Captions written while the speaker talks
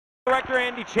Director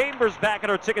Andy Chambers back at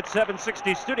our Ticket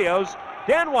 760 studios.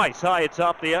 Dan Weiss high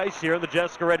atop the ice here in the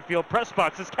Jessica Redfield press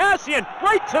box. As Cassian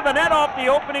right to the net off the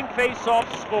opening face-off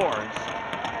scores.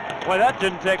 Boy, that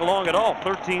didn't take long at all,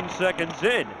 13 seconds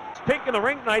in. It's pink in the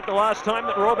rink night the last time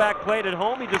that Roback played at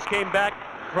home. He just came back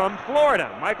from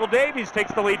Florida. Michael Davies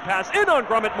takes the lead pass in on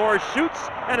Grummett Morris, shoots,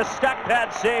 and a stack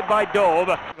pad save by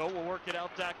Dove. We'll work it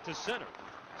out back to center.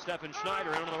 Stephen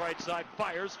Schneider in on the right side,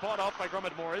 fires, fought off by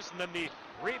Grummett Morris, and then the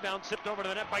rebound tipped over to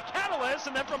the net by Catalyst,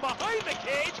 and then from behind the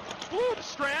cage,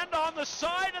 Bloomstrand on the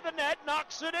side of the net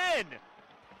knocks it in.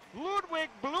 Ludwig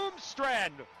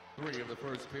Bloomstrand. 3 of the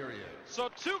first period. So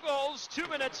 2 goals, 2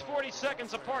 minutes, 40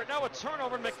 seconds apart. Now a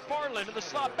turnover, McFarland to the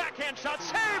slot, backhand shot,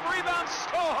 save, rebound,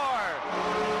 score!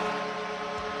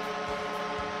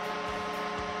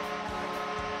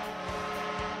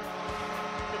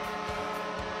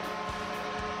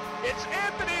 It's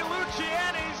Anthony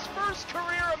Luciani's first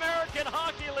career American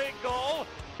Hockey League goal.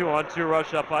 2-on-2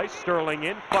 rush up ice, Sterling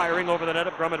in, firing over the net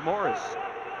of Grummett Morris.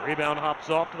 Rebound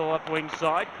hops off to the left wing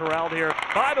side, corralled here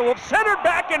by the Wolves, centered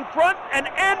back in front, and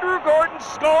Andrew Gordon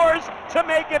scores to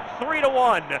make it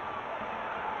 3-1.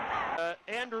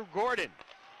 Andrew Gordon,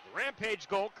 Rampage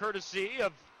goal courtesy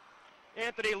of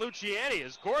Anthony Luciani.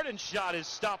 As Gordon's shot is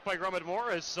stopped by Grummett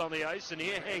Morris on the ice, and he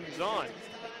hangs on.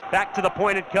 Back to the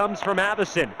point it comes from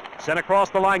Avison. Sent across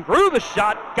the line, grew the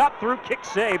shot, got through, kick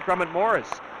save, Grummett Morris.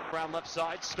 Around left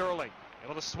side, Sterling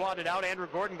able to swat it out. Andrew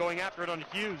Gordon going after it on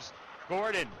Hughes.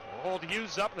 Gordon will hold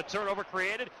Hughes up, and the turnover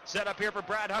created. Set up here for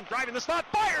Brad Hunt, driving the slot,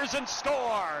 fires and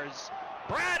scores!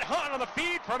 Brad Hunt on the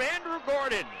feed from Andrew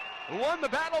Gordon, who won the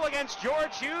battle against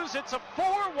George Hughes. It's a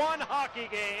 4-1 hockey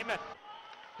game.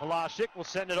 Palaszczuk will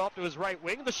send it off to his right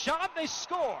wing. The shot, they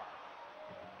score.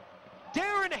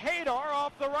 Darren Hadar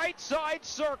off the right side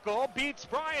circle beats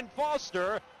Brian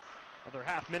Foster. Another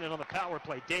half minute on the power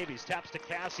play. Davies taps to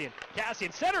Cassian.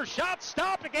 Cassian center shot,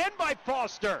 stopped again by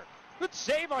Foster. Good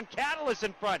save on Catalyst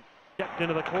in front. Checked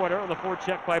into the corner on the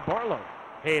forecheck by Barlow.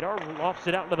 Hadar lofts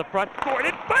it out into the front.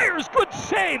 Gordon fires, good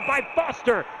save by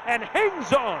Foster, and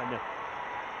hangs on.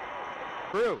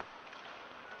 Through.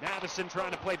 Madison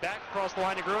trying to play back across the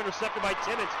line to Grew, intercepted by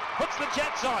Timmins. Puts the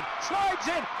Jets on, slides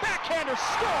in, backhander,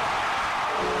 score!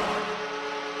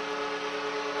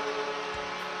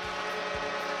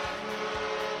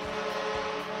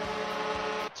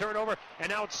 Turnover, and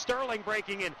now it's Sterling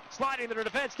breaking in, sliding to the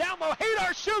defense, down low,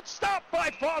 Hadar shoots, stopped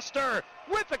by Foster!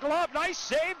 With the glove, nice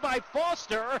save by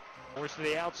Foster! Forced to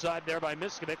the outside there by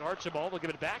Miskovic. Archibald will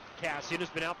give it back to Cassian, who's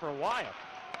been out for a while.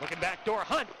 Looking back door,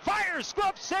 Hunt fires,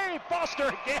 glove save, Foster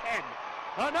again.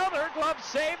 Another glove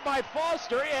save by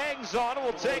Foster. He hangs on and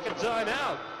will take a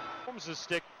timeout. Combs the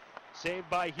stick, saved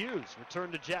by Hughes.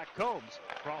 Return to Jack Combs.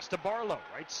 Cross to Barlow,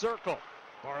 right circle.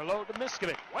 Barlow to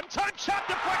Miskovic. One-time shot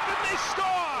deflected, they score!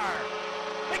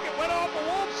 I think it went off the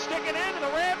Wolves, sticking in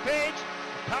the Rampage.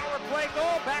 Power play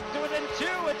goal, back to within 2.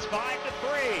 It's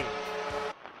 5-3.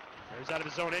 There's out of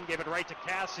his own end, gave it right to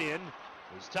Cassian.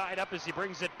 He's tied up as he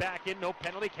brings it back in, no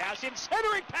penalty. Cassian,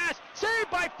 centering pass,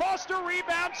 saved by Foster,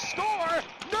 rebound, score!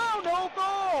 No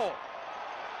goal!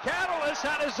 Catalyst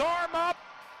had his arm up,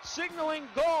 signaling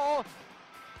goal.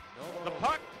 The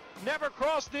puck never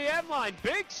crossed the end line.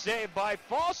 Big save by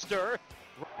Foster.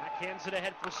 Backhands it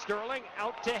ahead for Sterling,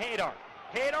 out to Hadar.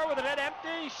 Hadar with the net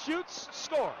empty, shoots,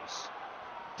 scores.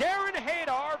 Darren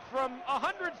Hadar from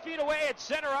 100 feet away at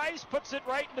center ice puts it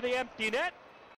right into the empty net.